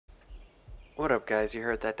What up guys, you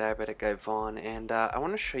heard that Diabetic Guy Vaughn, and I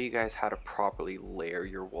want to show you guys how to properly layer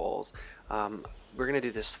your walls. We're going to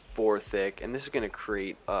do this 4 thick, and this is going to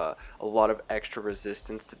create a lot of extra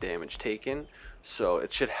resistance to damage taken, so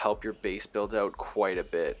it should help your base build out quite a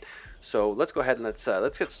bit. So let's go ahead and let's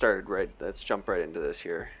get started. Let's jump right into this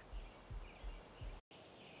here.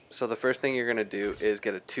 So the first thing you're going to do is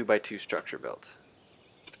get a 2x2 structure built.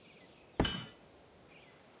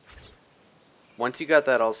 Once you got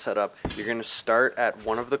that all set up, you're going to start at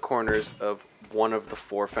one of the corners of one of the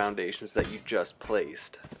 4 foundations that you just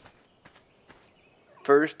placed.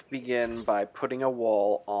 First, begin by putting a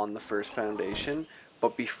wall on the first foundation,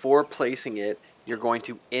 but before placing it, you're going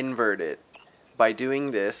to invert it. By doing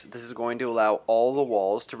this, this is going to allow all the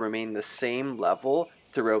walls to remain the same level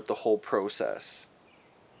throughout the whole process.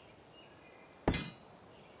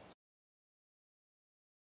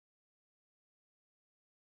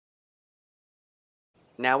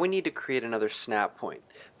 Now we need to create another snap point.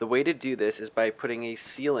 The way to do this is by putting a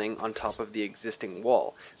ceiling on top of the existing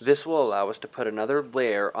wall. This will allow us to put another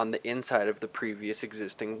layer on the inside of the previous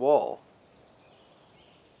existing wall.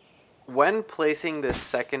 When placing this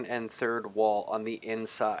second and third wall on the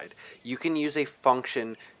inside, you can use a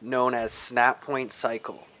function known as snap point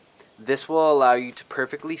cycle. This will allow you to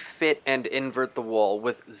perfectly fit and invert the wall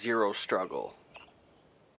with zero struggle.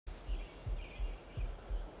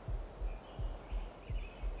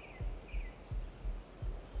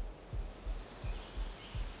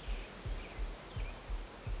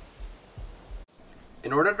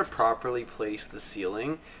 In order to properly place the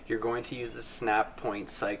ceiling, you're going to use the snap point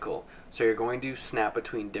cycle. So you're going to snap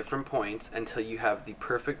between different points until you have the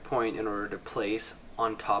perfect point in order to place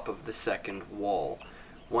on top of the second wall.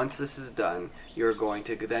 Once this is done, you're going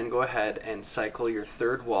to then go ahead and cycle your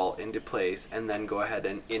third wall into place and then go ahead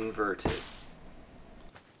and invert it.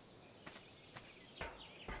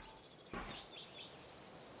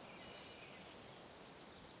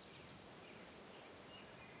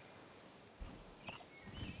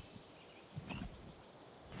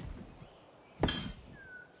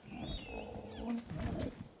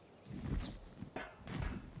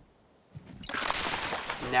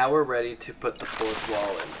 Now we're ready to put the 4th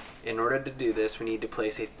wall in. In order to do this, we need to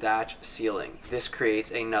place a thatch ceiling. This creates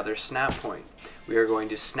another snap point. We are going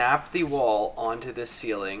to snap the wall onto this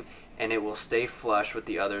ceiling and it will stay flush with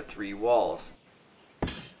the other 3 walls.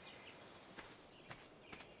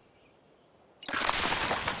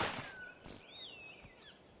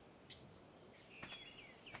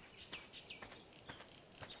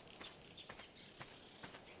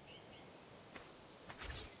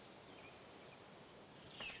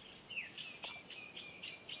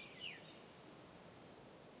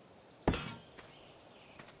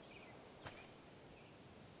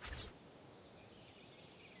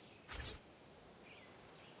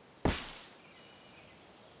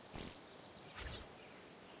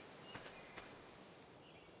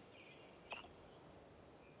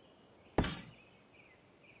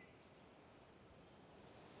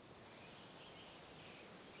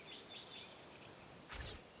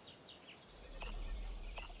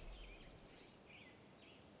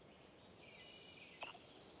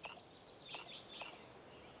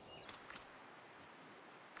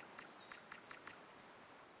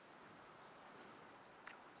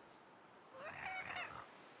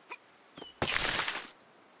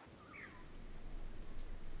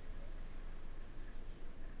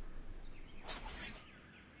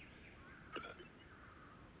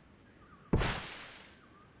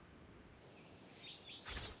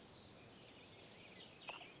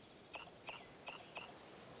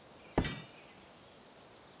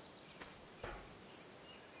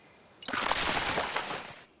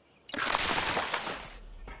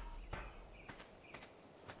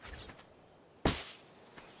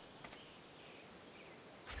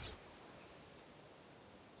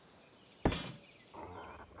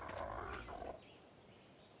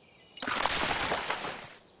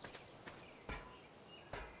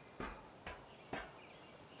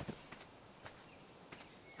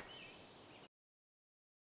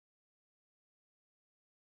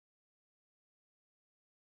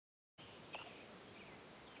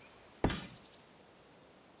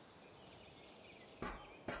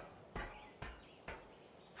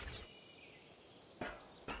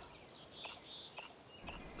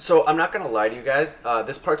 So I'm not going to lie to you guys,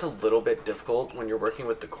 this part's a little bit difficult when you're working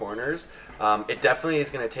with the corners. It definitely is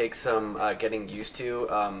going to take some getting used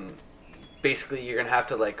to. Basically, you're going to have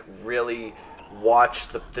to like really watch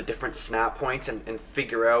the different snap points and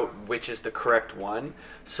figure out which is the correct one.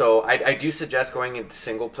 So I do suggest going into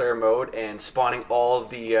single player mode and spawning all of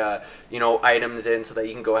the items in so that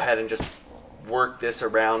you can go ahead and just work this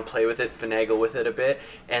around, play with it, finagle with it a bit,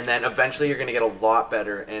 and then eventually you're going to get a lot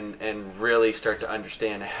better and really start to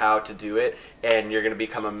understand how to do it, and you're going to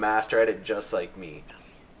become a master at it just like me.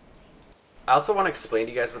 I also want to explain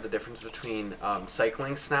to you guys what the difference between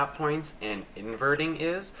cycling snap points and inverting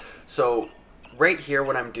is. So right here,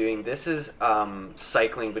 what I'm doing, this is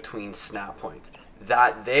cycling between snap points.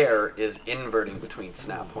 That there is inverting between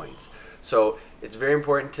snap points. So it's very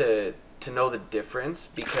important to know the difference,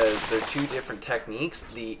 because they're two different techniques.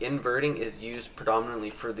 The inverting is used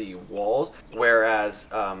predominantly for the walls, whereas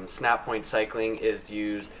snap point cycling is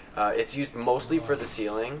used, it's used mostly for the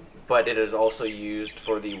ceiling, but it is also used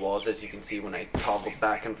for the walls, as you can see when I toggle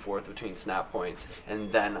back and forth between snap points,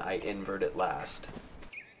 and then I invert it last.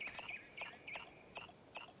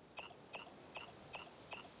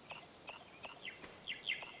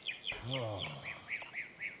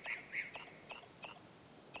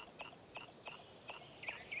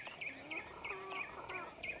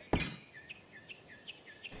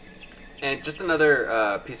 And just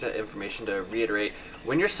another piece of information to reiterate,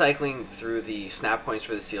 when you're cycling through the snap points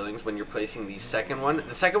for the ceilings, when you're placing the second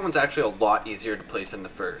one's actually a lot easier to place than the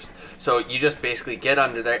first. So you just basically get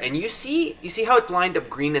under there, and you see how it's lined up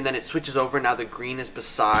green, and then it switches over. Now the green is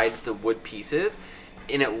beside the wood pieces,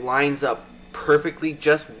 and it lines up perfectly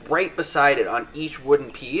just right beside it on each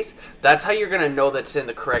wooden piece. That's how you're going to know that's in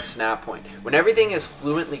the correct snap point. When everything is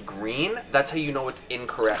fluently green, that's how you know it's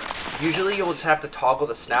incorrect. Usually you'll just have to toggle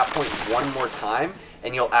the snap point one more time,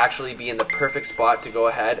 and you'll actually be in the perfect spot to go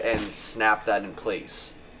ahead and snap that in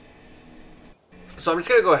place. So I'm just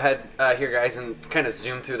going to go ahead here, guys, and kind of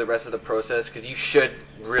zoom through the rest of the process, because you should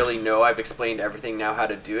really know. I've explained everything now how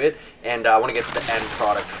to do it, and I want to get to the end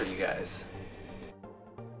product for you guys.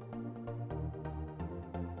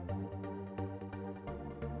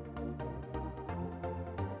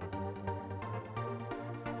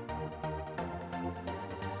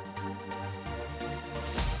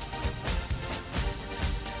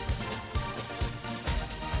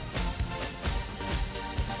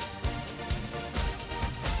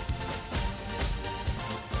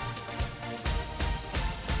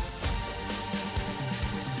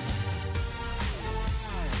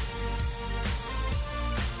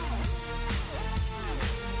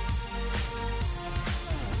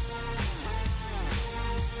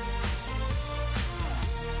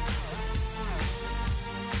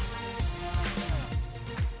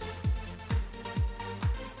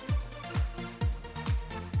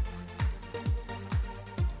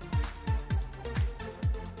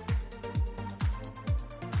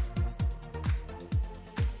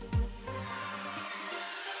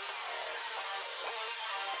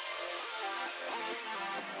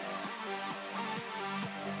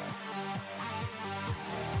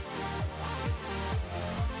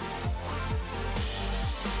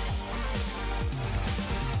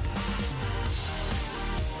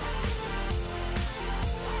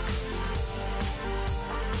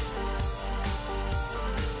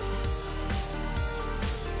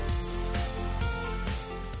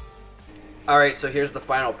 Alright, so here's the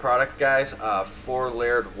final product, guys.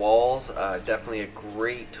 4-layered walls. Definitely a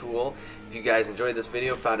great tool. If you guys enjoyed this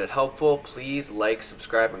video, found it helpful, please like,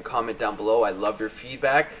 subscribe, and comment down below. I love your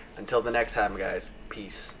feedback. Until the next time, guys.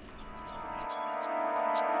 Peace.